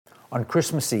On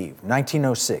Christmas Eve,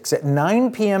 1906, at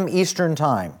 9 p.m. Eastern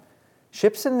Time,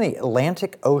 ships in the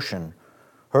Atlantic Ocean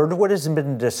heard what has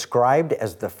been described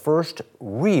as the first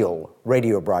real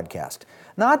radio broadcast.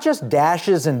 Not just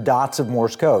dashes and dots of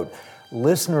Morse code.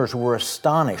 Listeners were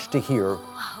astonished to hear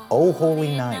 "O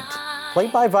Holy Night,"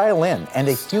 played by violin, and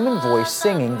a human voice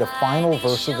singing the final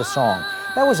verse of the song.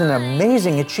 That was an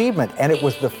amazing achievement, and it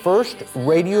was the first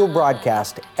radio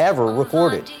broadcast ever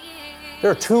recorded. There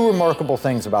are two remarkable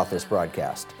things about this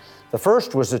broadcast. The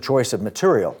first was the choice of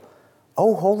material.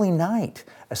 "O Holy Night,"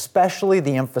 especially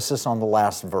the emphasis on the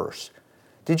last verse.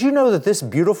 Did you know that this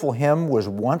beautiful hymn was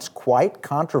once quite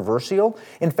controversial?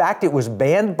 In fact, it was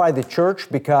banned by the church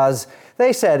because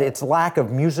they said its lack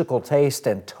of musical taste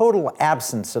and total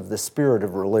absence of the spirit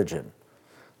of religion.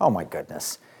 Oh my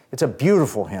goodness. It's a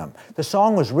beautiful hymn. The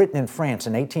song was written in France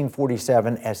in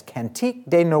 1847 as Cantique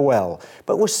de Noël,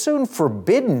 but was soon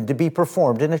forbidden to be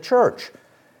performed in a church.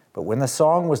 But when the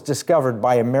song was discovered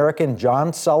by American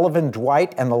John Sullivan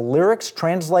Dwight and the lyrics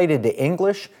translated to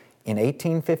English in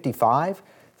 1855,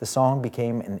 the song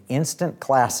became an instant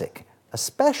classic,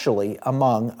 especially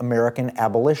among American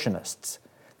abolitionists.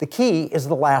 The key is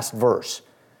the last verse.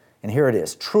 And here it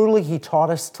is. "Truly he taught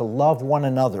us to love one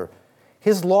another.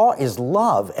 His law is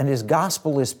love, and his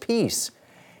gospel is peace.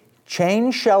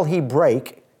 Chains shall he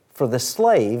break, for the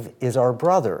slave is our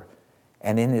brother,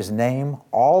 and in his name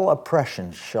all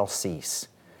oppression shall cease."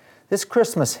 This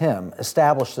Christmas hymn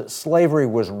established that slavery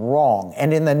was wrong,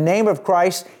 and in the name of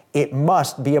Christ, it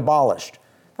must be abolished.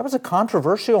 That was a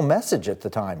controversial message at the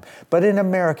time, but in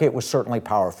America it was certainly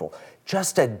powerful,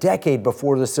 just a decade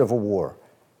before the Civil War.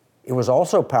 It was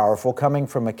also powerful coming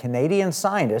from a Canadian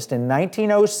scientist in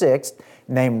 1906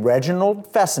 named Reginald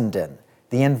Fessenden,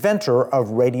 the inventor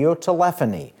of radio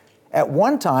telephony. At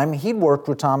one time, he'd worked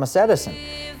with Thomas Edison,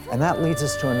 and that leads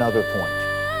us to another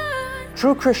point.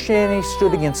 True Christianity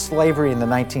stood against slavery in the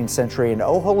 19th century, and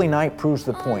 "O Holy Night" proves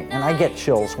the point, and I get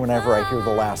chills whenever I hear the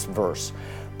last verse.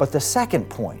 But the second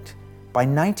point, by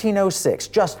 1906,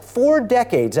 just 4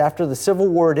 decades after the Civil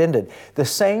War had ended, the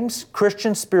same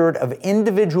Christian spirit of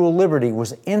individual liberty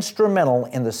was instrumental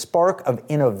in the spark of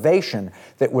innovation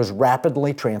that was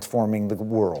rapidly transforming the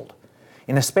world.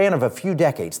 In a span of a few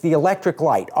decades, the electric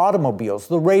light, automobiles,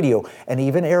 the radio, and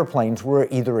even airplanes were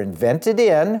either invented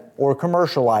in or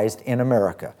commercialized in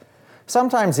America.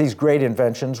 Sometimes these great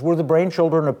inventions were the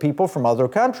brainchildren of people from other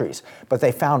countries, but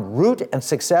they found root and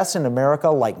success in America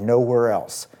like nowhere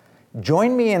else.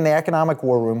 Join me in the Economic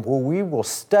War Room, where we will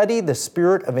study the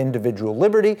spirit of individual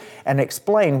liberty and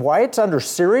explain why it's under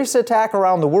serious attack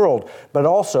around the world, but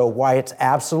also why it's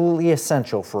absolutely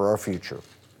essential for our future.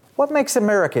 What makes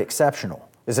America exceptional?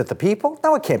 Is it the people?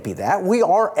 No, it can't be that. We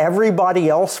are everybody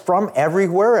else from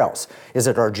everywhere else. Is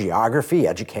it our geography,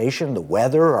 education, the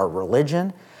weather, our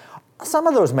religion? Some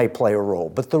of those may play a role,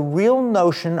 but the real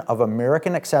notion of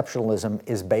American exceptionalism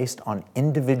is based on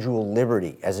individual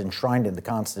liberty as enshrined in the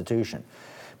Constitution.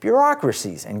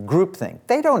 Bureaucracies and groupthink,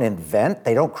 they don't invent,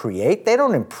 they don't create, they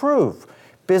don't improve.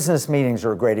 Business meetings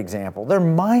are a great example. They're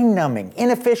mind-numbing,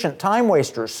 inefficient, time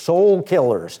wasters, soul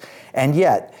killers. And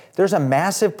yet, there's a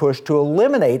massive push to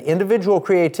eliminate individual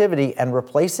creativity and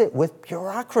replace it with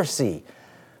bureaucracy.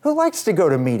 Who likes to go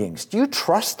to meetings? Do you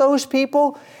trust those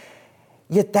people?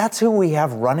 Yet that's who we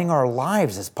have running our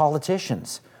lives as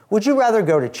politicians. Would you rather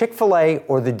go to Chick-fil-A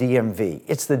or the DMV?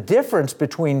 It's the difference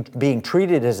between being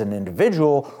treated as an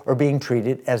individual or being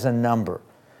treated as a number.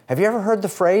 Have you ever heard the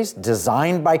phrase,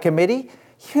 designed by committee?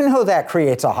 You know that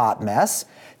creates a hot mess.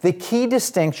 The key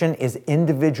distinction is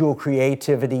individual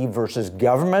creativity versus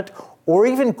government or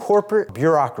even corporate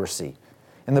bureaucracy.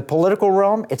 In the political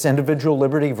realm, it's individual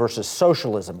liberty versus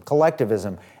socialism,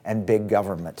 collectivism, and big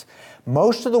government.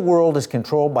 Most of the world is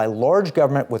controlled by large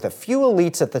government with a few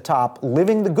elites at the top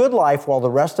living the good life while the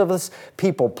rest of us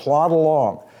people plod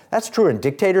along. That's true in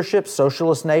dictatorships,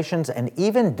 socialist nations, and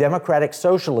even democratic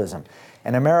socialism.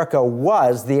 And America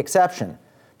was the exception.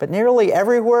 But nearly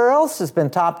everywhere else has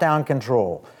been top-down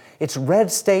control. It's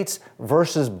red states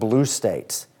versus blue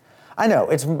states. I know,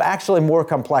 it's actually more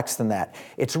complex than that.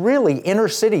 It's really inner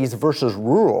cities versus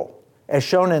rural, as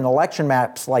shown in election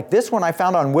maps like this one I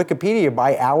found on Wikipedia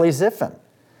by Ali Ziffin.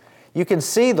 You can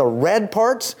see the red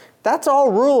parts, that's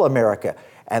all rural America,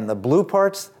 and the blue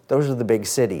parts, those are the big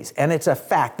cities. And it's a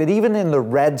fact that even in the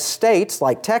red states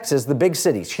like Texas, the big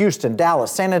cities, Houston,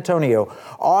 Dallas, San Antonio,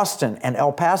 Austin, and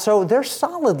El Paso, they're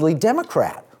solidly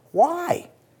Democrat. Why?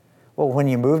 Well, when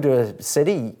you move to a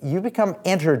city, you become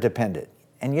interdependent,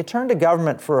 and you turn to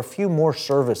government for a few more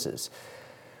services.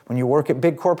 When you work at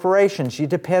big corporations, you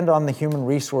depend on the human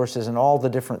resources and all the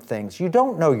different things. You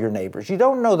don't know your neighbors. You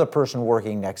don't know the person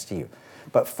working next to you.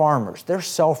 But farmers, they're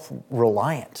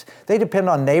self-reliant. They depend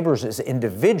on neighbors as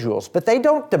individuals, but they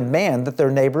don't demand that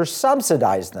their neighbors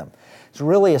subsidize them. It's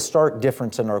really a stark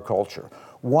difference in our culture.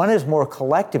 One is more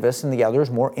collectivist and the other is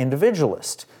more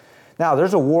individualist. Now,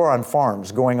 there's a war on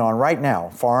farms going on right now.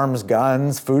 Farms,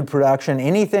 guns, food production,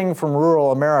 anything from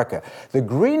rural America. The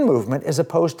Green Movement is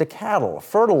opposed to cattle,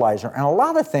 fertilizer, and a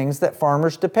lot of things that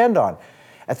farmers depend on.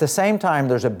 At the same time,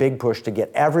 there's a big push to get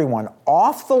everyone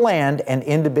off the land and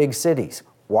into big cities.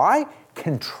 Why?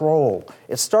 Control.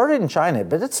 It started in China,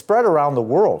 but it's spread around the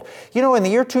world. You know, in the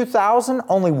year 2000,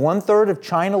 only 1/3 of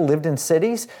China lived in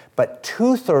cities, but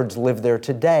 2/3 live there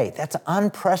today. That's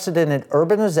unprecedented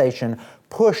urbanization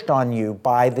pushed on you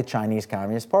by the Chinese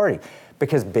Communist Party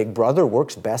because Big Brother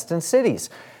works best in cities.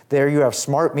 There you have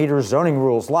smart meters, zoning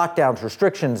rules, lockdowns,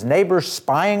 restrictions, neighbors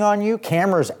spying on you,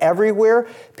 cameras everywhere.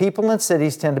 People in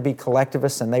cities tend to be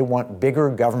collectivists and they want bigger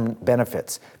government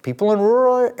benefits. People in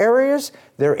rural areas,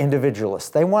 they're individualists.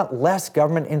 They want less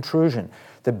government intrusion.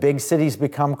 The big cities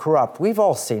become corrupt. We've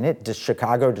all seen it,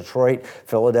 Chicago, Detroit,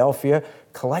 Philadelphia.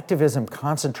 Collectivism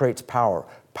concentrates power.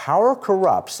 Power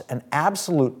corrupts, and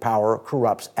absolute power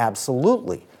corrupts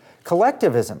absolutely.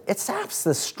 Collectivism, it saps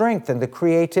the strength and the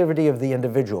creativity of the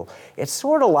individual. It's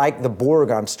sort of like the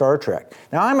Borg on Star Trek.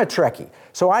 Now, I'm a Trekkie,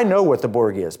 so I know what the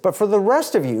Borg is. But for the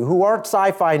rest of you who aren't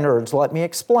sci-fi nerds, let me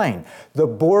explain. The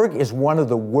Borg is one of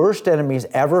the worst enemies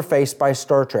ever faced by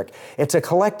Star Trek. It's a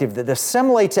collective that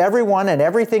assimilates everyone and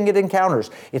everything it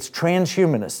encounters. It's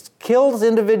transhumanist, kills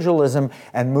individualism,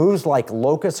 and moves like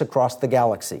locusts across the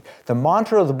galaxy. The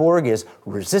mantra of the Borg is,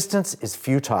 resistance is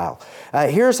futile.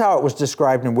 Here's how it was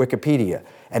described in Wikipedia.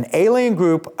 An alien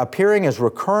group appearing as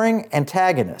recurring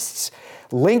antagonists,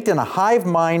 linked in a hive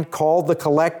mind called the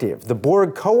Collective. The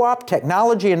Borg co-opt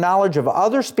technology and knowledge of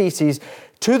other species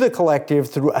to the Collective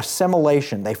through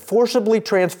assimilation. They forcibly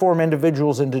transform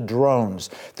individuals into drones.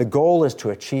 The goal is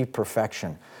to achieve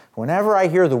perfection. Whenever I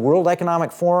hear the World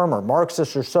Economic Forum or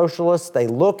Marxists or socialists, they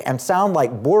look and sound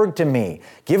like Borg to me.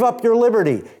 Give up your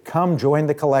liberty. Come join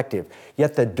the Collective.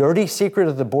 Yet the dirty secret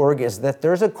of the Borg is that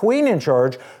there's a queen in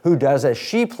charge who does as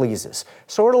she pleases,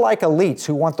 sort of like elites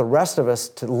who want the rest of us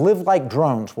to live like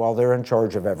drones while they're in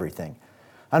charge of everything.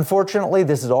 Unfortunately,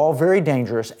 this is all very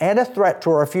dangerous and a threat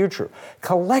to our future.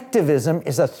 Collectivism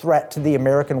is a threat to the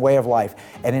American way of life,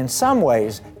 and in some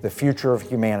ways, the future of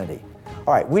humanity.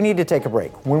 All right, we need to take a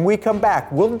break. When we come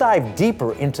back, we'll dive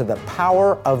deeper into the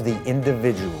power of the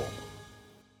individual.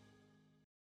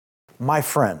 My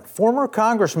friend, former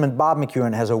Congressman Bob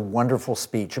McEwen has a wonderful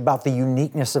speech about the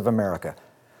uniqueness of America.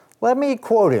 Let me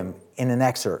quote him in an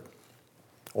excerpt.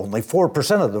 Only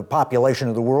 4% of the population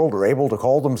of the world are able to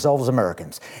call themselves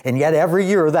Americans. And yet every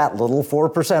year that little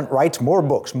 4% writes more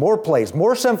books, more plays,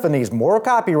 more symphonies, more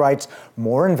copyrights,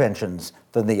 more inventions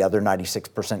than the other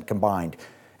 96% combined.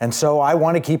 And so I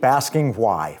want to keep asking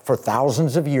why. For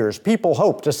thousands of years, people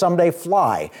hoped to someday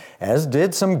fly, as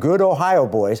did some good Ohio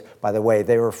boys. By the way,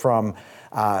 they were from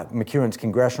McEwen's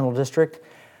congressional district.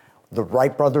 The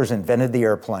Wright brothers invented the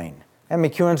airplane. And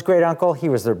McEwen's great uncle, he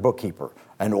was their bookkeeper.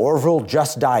 And Orville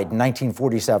just died in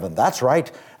 1947. That's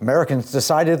right. Americans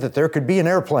decided that there could be an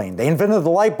airplane. They invented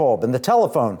the light bulb and the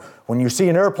telephone. When you see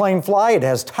an airplane fly, it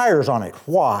has tires on it.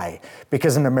 Why?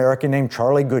 Because an American named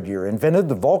Charlie Goodyear invented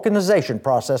the vulcanization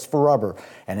process for rubber.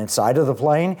 And inside of the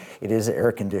plane, it is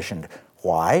air conditioned.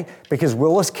 Why? Because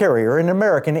Willis Carrier, an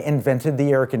American, invented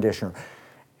the air conditioner.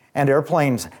 And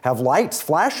airplanes have lights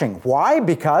flashing. Why?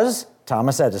 Because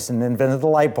Thomas Edison invented the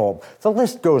light bulb. The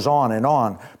list goes on and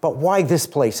on. But why this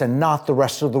place and not the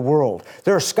rest of the world?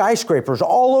 There are skyscrapers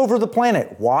all over the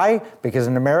planet. Why? Because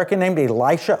an American named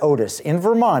Elisha Otis in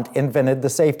Vermont invented the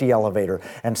safety elevator.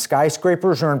 And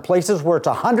skyscrapers are in places where it's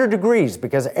 100 degrees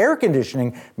because air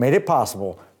conditioning made it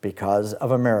possible because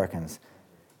of Americans.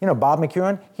 You know, Bob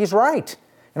McEwen, he's right.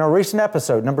 In our recent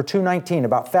episode, number 219,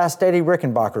 about Fast Eddie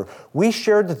Rickenbacker, we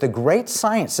shared that the great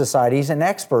science societies and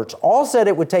experts all said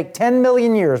it would take 10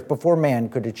 million years before man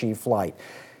could achieve flight.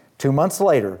 2 months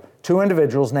later, two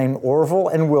individuals named Orville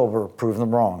and Wilbur proved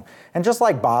them wrong. And just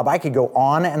like Bob, I could go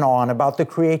on and on about the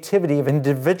creativity of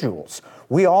individuals.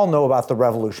 We all know about the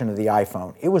revolution of the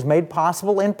iPhone. It was made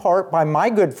possible in part by my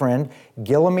good friend,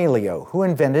 Gil Amelio, who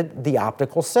invented the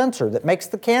optical sensor that makes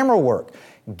the camera work.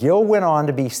 Gil went on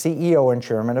to be CEO and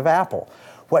chairman of Apple.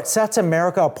 What sets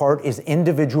America apart is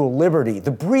individual liberty,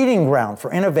 the breeding ground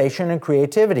for innovation and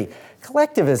creativity.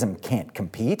 Collectivism can't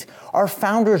compete. Our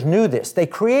founders knew this. They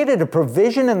created a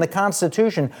provision in the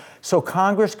Constitution so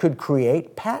Congress could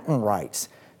create patent rights.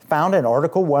 found in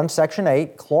Article 1, Section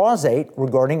 8, Clause 8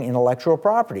 regarding intellectual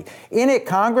property. In it,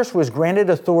 Congress was granted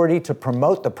authority to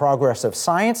promote the progress of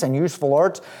science and useful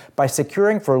arts by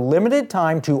securing for limited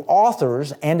time to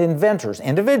authors and inventors,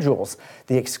 individuals,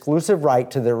 the exclusive right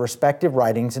to their respective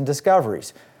writings and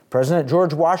discoveries. President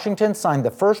George Washington signed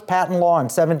the first patent law in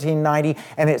 1790,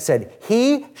 and it said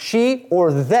he, she,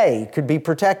 or they could be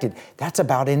protected. That's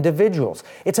about individuals.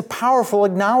 It's a powerful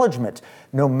acknowledgement,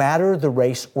 no matter the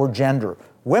race or gender.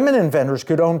 Women inventors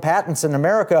could own patents in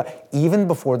America even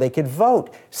before they could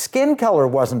vote. Skin color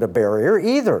wasn't a barrier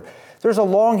either. There's a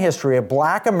long history of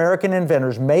Black American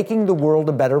inventors making the world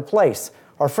a better place.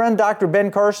 Our friend Dr.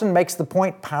 Ben Carson makes the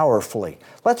point powerfully.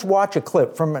 Let's watch a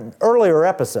clip from an earlier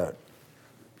episode.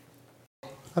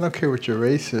 I don't care what your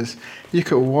race is. You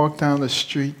could walk down the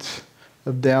streets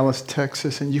of Dallas,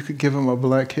 Texas, and you could give them a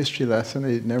Black history lesson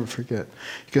they'd never forget.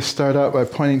 You could start out by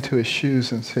pointing to his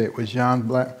shoes and say it was Jan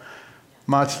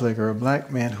Matzliger, a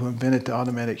Black man who invented the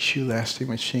automatic shoe lasting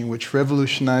machine, which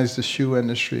revolutionized the shoe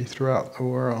industry throughout the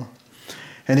world.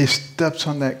 And he steps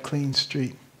on that clean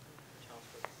street,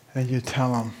 and you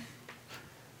tell him,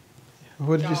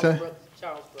 what did you say?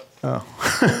 Charles Brooks. Oh.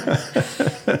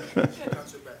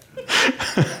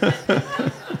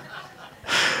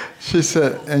 She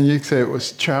said, and you say it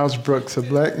was Charles Brooks, a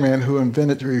Black man who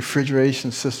invented the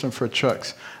refrigeration system for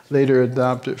trucks, later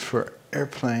adopted for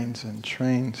airplanes and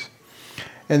trains.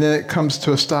 And then it comes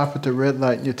to a stop at the red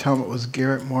light, and you tell them it was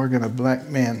Garrett Morgan, a Black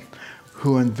man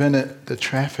who invented the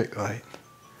traffic light.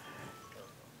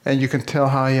 And you can tell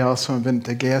how he also invented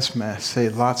the gas mask,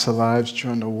 saved lots of lives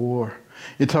during the war.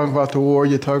 You talk about the war,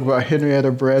 you talk about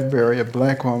Henrietta Bradbury, a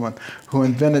Black woman who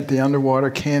invented the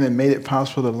underwater cannon and made it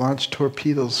possible to launch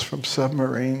torpedoes from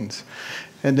submarines.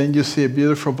 And then you see a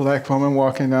beautiful Black woman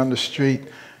walking down the street.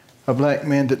 A Black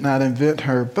man did not invent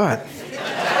her, but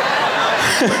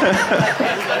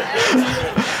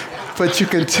but you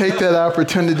can take that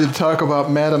opportunity to talk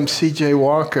about Madam C.J.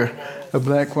 Walker, a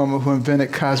Black woman who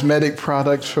invented cosmetic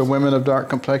products for women of dark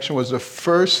complexion, was the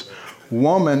first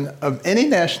woman of any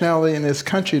nationality in this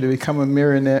country to become a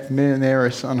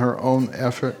millionaire on her own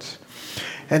efforts.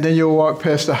 And then you'll walk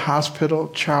past the hospital,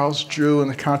 Charles Drew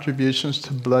and the contributions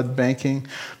to blood banking,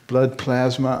 blood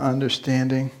plasma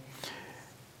understanding.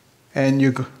 And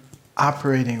your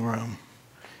operating room,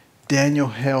 Daniel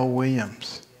Hale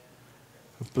Williams,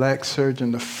 a Black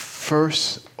surgeon, the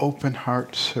first open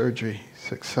heart surgery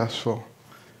successful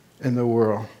in the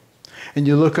world. And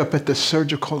you look up at the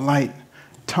surgical light,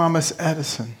 Thomas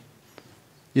Edison.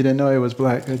 You didn't know he was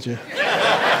Black, did you?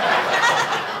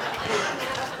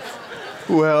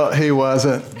 Well, he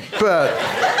wasn't. But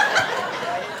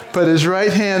his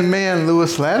right-hand man,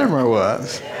 Lewis Latimer,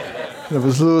 was. It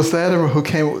was Lewis Latimer who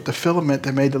came up with the filament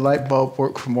that made the light bulb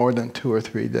work for more than 2 or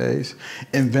 3 days,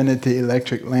 invented the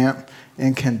electric lamp,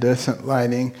 incandescent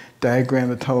lighting,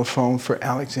 diagrammed the telephone for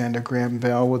Alexander Graham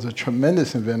Bell, was a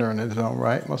tremendous inventor in his own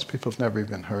right. Most people have never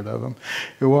even heard of him.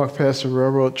 You walk past the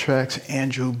railroad tracks,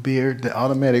 Andrew Beard, the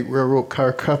automatic railroad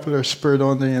car coupler spurred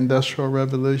on the Industrial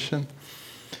Revolution.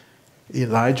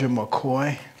 Elijah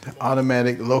McCoy, the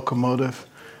automatic locomotive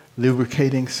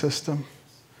lubricating system.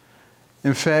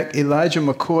 In fact, Elijah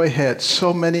McCoy had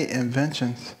so many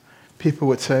inventions, people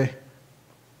would say,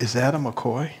 is that a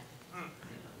McCoy?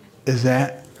 Is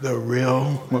that the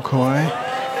real McCoy?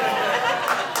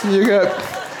 You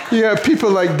got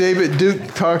people like David Duke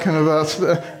talking about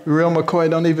the real McCoy,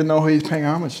 don't even know who he's paying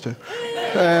homage to.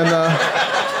 And,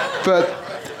 but,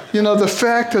 you know, the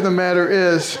fact of the matter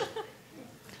is,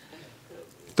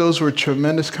 those were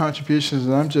tremendous contributions,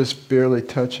 and I'm just barely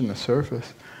touching the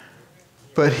surface.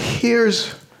 But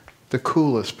here's the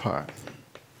coolest part.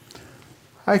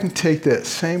 I can take that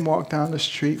same walk down the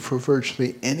street for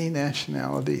virtually any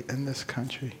nationality in this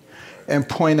country and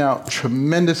point out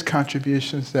tremendous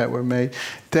contributions that were made.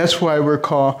 That's why we're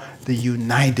called the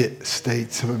United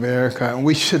States of America, and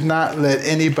we should not let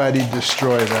anybody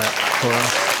destroy that for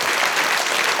us.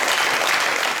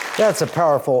 That's a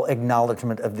powerful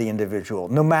acknowledgement of the individual,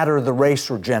 no matter the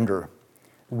race or gender.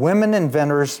 Women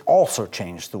inventors also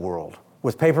changed the world.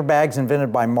 With paper bags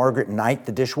invented by Margaret Knight,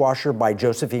 the dishwasher by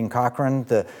Josephine Cochran,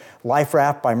 the life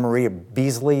raft by Maria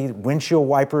Beasley, windshield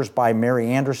wipers by Mary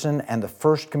Anderson, and the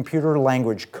first computer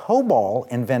language COBOL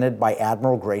invented by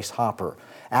Admiral Grace Hopper.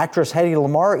 Actress Hedy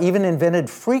Lamarr even invented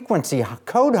frequency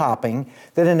code hopping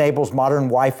that enables modern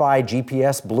Wi-Fi,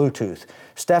 GPS, Bluetooth.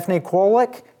 Stephanie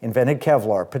Kwolek invented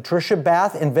Kevlar. Patricia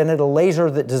Bath invented a laser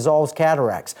that dissolves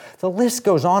cataracts. The list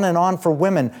goes on and on for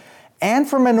women. and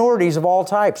for minorities of all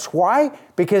types. Why?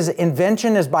 Because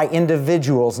invention is by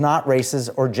individuals, not races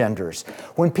or genders.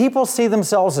 When people see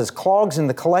themselves as clogs in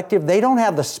the collective, they don't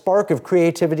have the spark of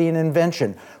creativity and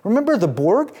invention. Remember the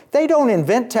Borg? They don't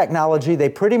invent technology, they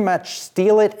pretty much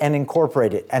steal it and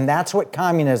incorporate it. And that's what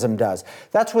communism does.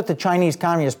 That's what the Chinese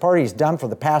Communist Party has done for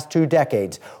the past 2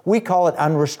 decades. We call it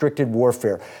unrestricted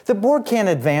warfare. The Borg can't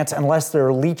advance unless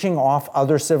they're leeching off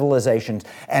other civilizations,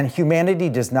 and humanity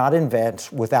does not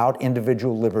advance without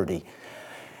individual liberty.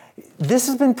 This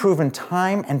has been proven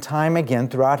time and time again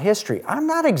throughout history. I'm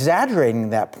not exaggerating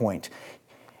that point.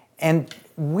 And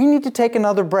we need to take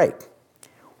another break.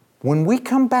 When we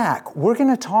come back, we're going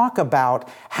to talk about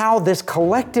how this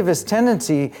collectivist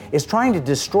tendency is trying to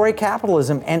destroy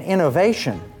capitalism and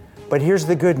innovation. But here's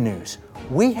the good news.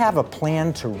 We have a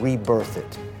plan to rebirth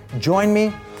it. Join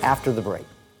me after the break.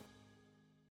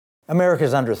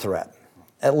 America's under threat.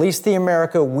 At least the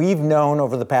America we've known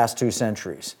over the past 2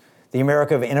 centuries. The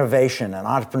America of innovation and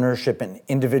entrepreneurship and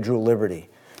individual liberty.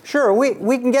 Sure,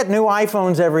 we can get new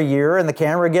iPhones every year and the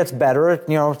camera gets better.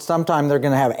 You know, sometime they're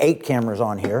going to have 8 cameras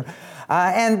on here.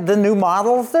 And the new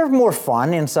models, they're more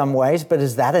fun in some ways, but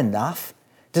is that enough?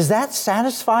 Does that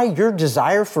satisfy your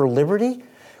desire for liberty?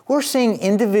 We're seeing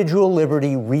individual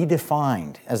liberty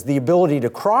redefined as the ability to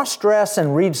cross-dress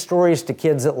and read stories to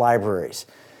kids at libraries.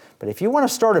 But if you want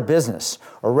to start a business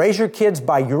or raise your kids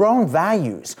by your own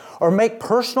values or make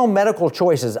personal medical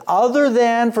choices other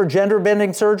than for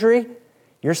gender-bending surgery,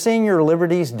 you're seeing your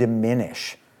liberties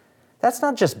diminish. That's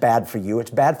not just bad for you, it's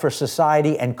bad for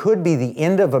society and could be the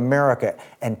end of America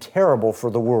and terrible for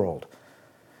the world.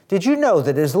 Did you know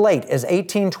that as late as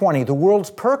 1820, the world's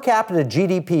per capita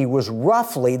GDP was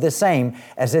roughly the same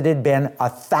as it had been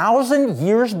 1,000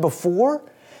 years before?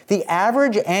 The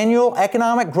average annual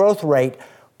economic growth rate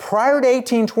prior to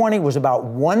 1820 was about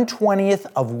 1/20th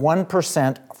of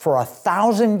 1% for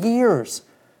 1,000 years.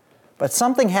 But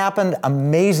something happened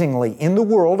amazingly in the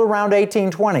world around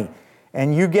 1820.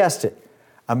 And you guessed it,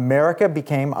 America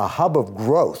became a hub of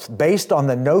growth based on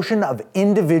the notion of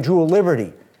individual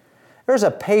liberty. There's a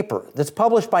paper that's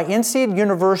published by INSEAD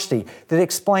University that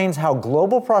explains how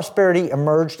global prosperity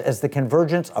emerged as the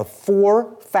convergence of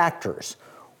 4 factors.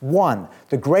 1,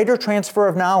 the greater transfer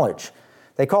of knowledge.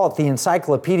 They call it the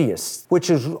encyclopedias, which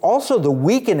is also the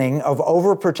weakening of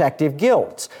overprotective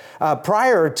guilds.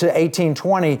 Prior to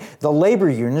 1820, the labor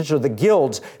unions or the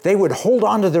guilds, they would hold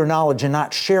on to their knowledge and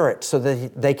not share it so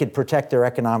that they could protect their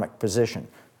economic position.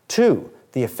 2,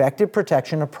 the effective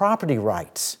protection of property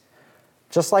rights,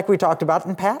 just like we talked about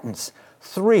in patents.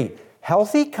 3,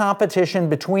 healthy competition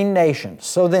between nations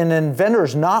so that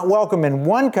inventors not welcome in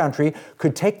one country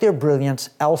could take their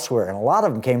brilliance elsewhere, and a lot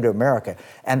of them came to America.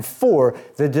 And 4,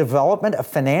 the development of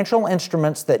financial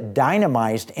instruments that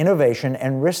dynamized innovation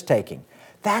and risk-taking.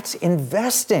 That's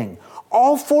investing.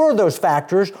 All 4 of those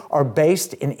factors are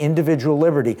based in individual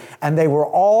liberty, and they were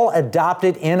all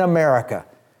adopted in America,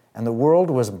 and the world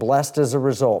was blessed as a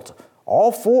result.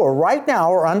 All 4 right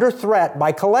now are under threat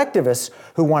by collectivists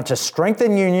who want to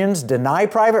strengthen unions, deny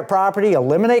private property,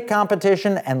 eliminate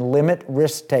competition, and limit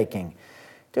risk-taking.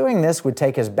 Doing this would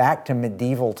take us back to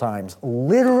medieval times,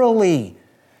 literally.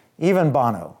 Even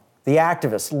Bono, the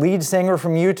activist, lead singer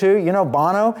from U2, you know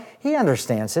Bono, he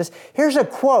understands this. Here's a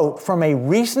quote from a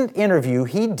recent interview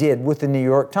he did with the New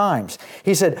York Times.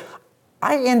 He said,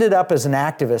 "I ended up as an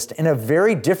activist in a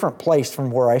very different place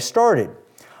from where I started.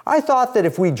 I thought that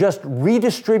if we just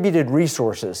redistributed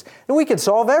resources, then we could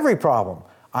solve every problem.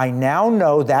 I now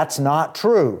know that's not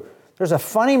true." There's a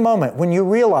funny moment when you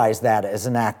realize that as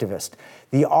an activist.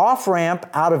 The off-ramp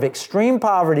out of extreme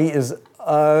poverty is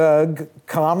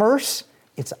commerce,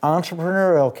 it's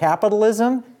entrepreneurial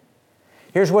capitalism.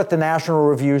 Here's what the National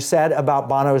Review said about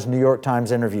Bono's New York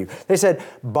Times interview. They said,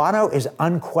 "Bono is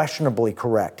unquestionably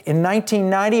correct. In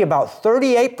 1990, about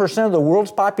 38% of the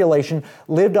world's population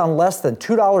lived on less than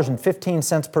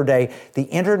 $2.15 per day, the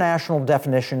international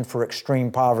definition for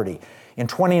extreme poverty. In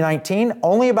 2019,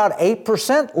 only about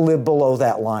 8% lived below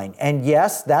that line. And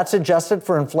yes, that's adjusted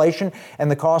for inflation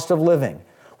and the cost of living.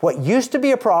 What used to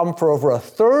be a problem for over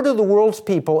 1/3 of the world's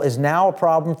people is now a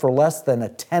problem for less than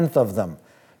 1/10 of them."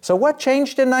 So what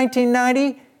changed in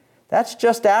 1990? That's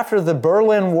just after the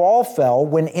Berlin Wall fell,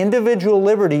 when individual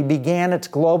liberty began its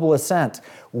global ascent.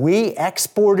 We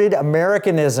exported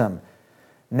Americanism.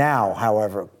 Now,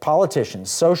 however,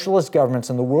 politicians, socialist governments,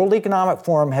 and the World Economic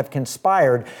Forum have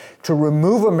conspired to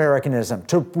remove Americanism,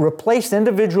 to replace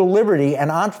individual liberty and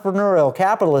entrepreneurial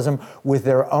capitalism with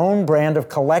their own brand of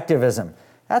collectivism.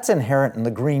 That's inherent in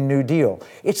the Green New Deal.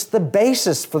 It's the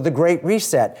basis for the Great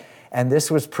Reset. And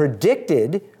this was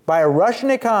predicted by a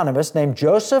Russian economist named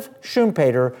Joseph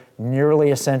Schumpeter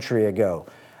nearly a century ago.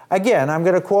 Again, I'm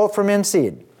going to quote from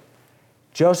INSEAD.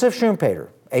 Joseph Schumpeter,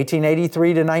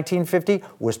 1883 to 1950,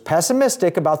 was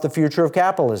pessimistic about the future of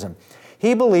capitalism.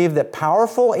 He believed that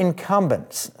powerful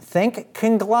incumbents, think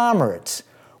conglomerates,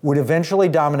 would eventually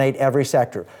dominate every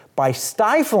sector. By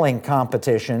stifling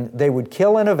competition, they would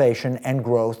kill innovation and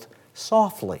growth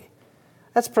softly.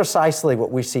 That's precisely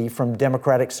what we see from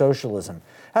democratic socialism.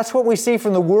 That's what we see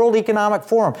from the World Economic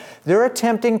Forum. They're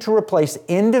attempting to replace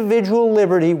individual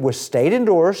liberty with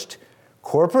state-endorsed,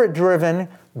 corporate-driven,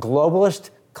 globalist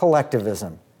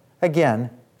collectivism. Again,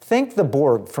 think the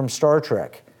Borg from Star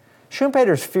Trek.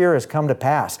 Schumpeter's fear has come to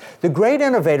pass. The great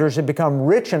innovators have become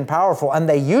rich and powerful, and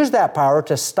they use that power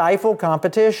to stifle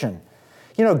competition.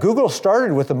 You know, Google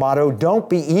started with the motto, "Don't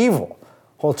be evil."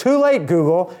 Well, too late,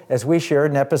 Google, as we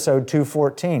shared in episode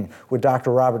 214 with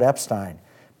Dr. Robert Epstein.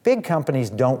 Big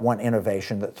companies don't want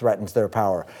innovation that threatens their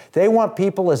power. They want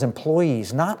people as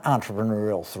employees, not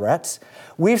entrepreneurial threats.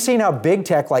 We've seen how big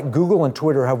tech like Google and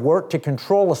Twitter have worked to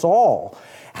control us all,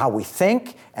 how we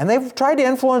think, and they've tried to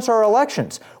influence our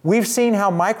elections. We've seen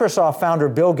how Microsoft founder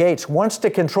Bill Gates wants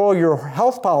to control your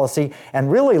health policy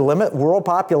and really limit world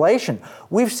population.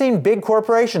 We've seen big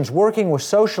corporations working with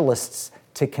socialists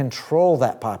to control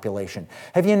that population.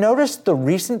 Have you noticed the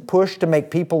recent push to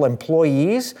make people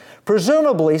employees?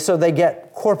 Presumably so they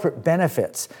get corporate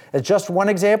benefits. As just one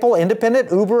example,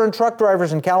 independent Uber and truck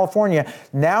drivers in California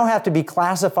now have to be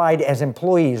classified as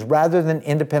employees rather than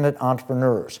independent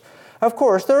entrepreneurs. Of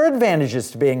course, there are advantages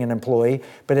to being an employee,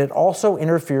 but it also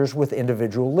interferes with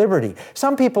individual liberty.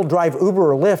 Some people drive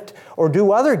Uber or Lyft or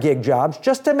do other gig jobs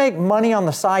just to make money on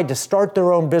the side to start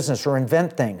their own business or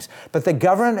invent things. But the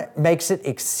government makes it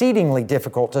exceedingly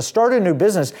difficult to start a new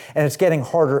business, and it's getting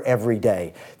harder every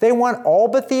day. They want all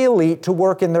but the elite to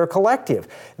work in their collective.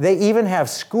 They even have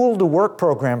school-to-work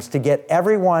programs to get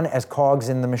everyone as cogs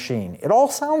in the machine. It all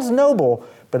sounds noble,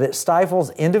 but it stifles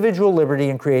individual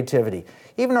liberty and creativity.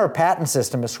 Even our patent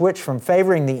system has switched from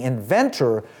favoring the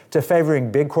inventor to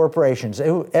favoring big corporations,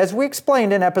 as we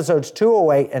explained in episodes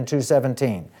 208 and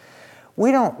 217.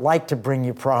 We don't like to bring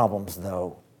you problems,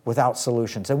 though, without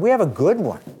solutions, and we have a good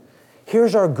one.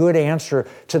 Here's our good answer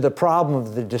to the problem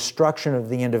of the destruction of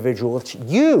the individual. It's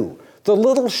you, the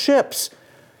little ships.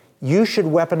 You should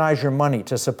weaponize your money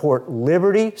to support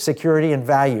liberty, security, and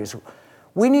values.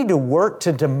 We need to work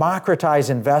to democratize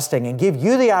investing and give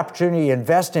you the opportunity to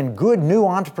invest in good new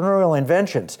entrepreneurial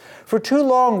inventions. For too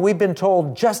long, we've been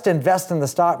told just invest in the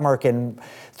stock market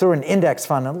through an index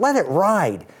fund and let it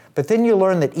ride. But then you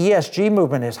learn that ESG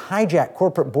movement has hijacked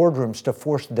corporate boardrooms to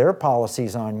force their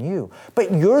policies on you.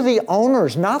 But you're the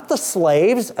owners, not the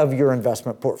slaves of your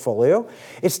investment portfolio.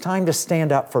 It's time to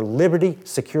stand up for liberty,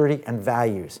 security, and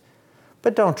values.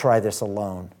 But don't try this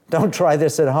alone. Don't try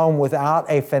this at home without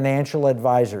a financial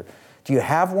advisor. Do you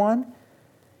have one?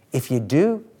 If you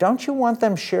do, don't you want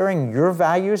them sharing your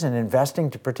values and investing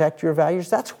to protect your values?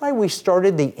 That's why we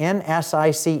started the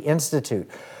NSIC Institute.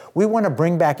 We want to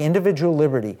bring back individual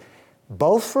liberty,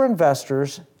 both for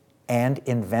investors and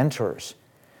inventors.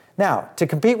 Now, to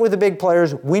compete with the big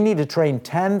players, we need to train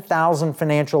 10,000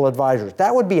 financial advisors.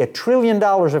 That would be $1 trillion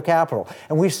of capital.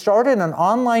 And we've started an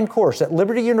online course at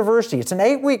Liberty University. It's an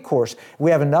 8-week course. We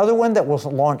have another one that will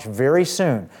launch very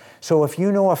soon. So if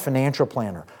you know a financial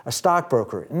planner, a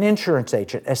stockbroker, an insurance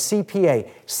agent, a CPA,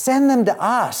 send them to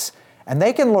us. And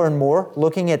they can learn more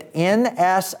looking at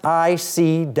nsic.org.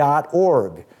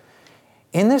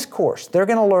 In this course, they're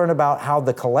going to learn about how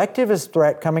the collectivist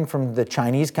threat coming from the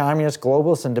Chinese communists,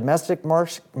 globalists, and domestic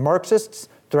Marxists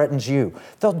threatens you.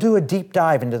 They'll do a deep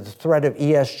dive into the threat of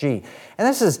ESG. And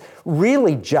this is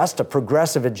really just a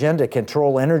progressive agenda to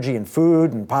control energy and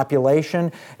food and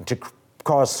population, and to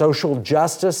cause social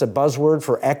justice, a buzzword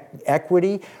for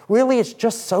equity. Really, it's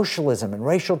just socialism and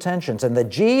racial tensions. And the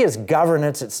G is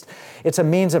governance. It's a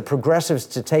means of progressives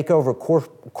to take over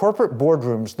corporate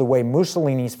boardrooms the way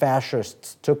Mussolini's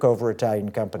fascists took over Italian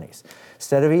companies.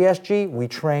 Instead of ESG, we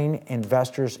train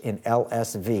investors in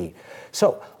LSV.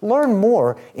 So learn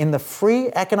more in the free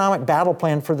economic battle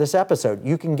plan for this episode.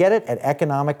 You can get it at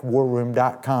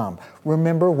economicwarroom.com.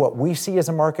 Remember, what we see as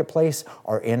a marketplace,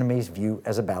 our enemies view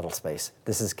as a battle space.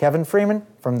 This is Kevin Freeman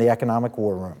from the Economic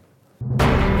War Room.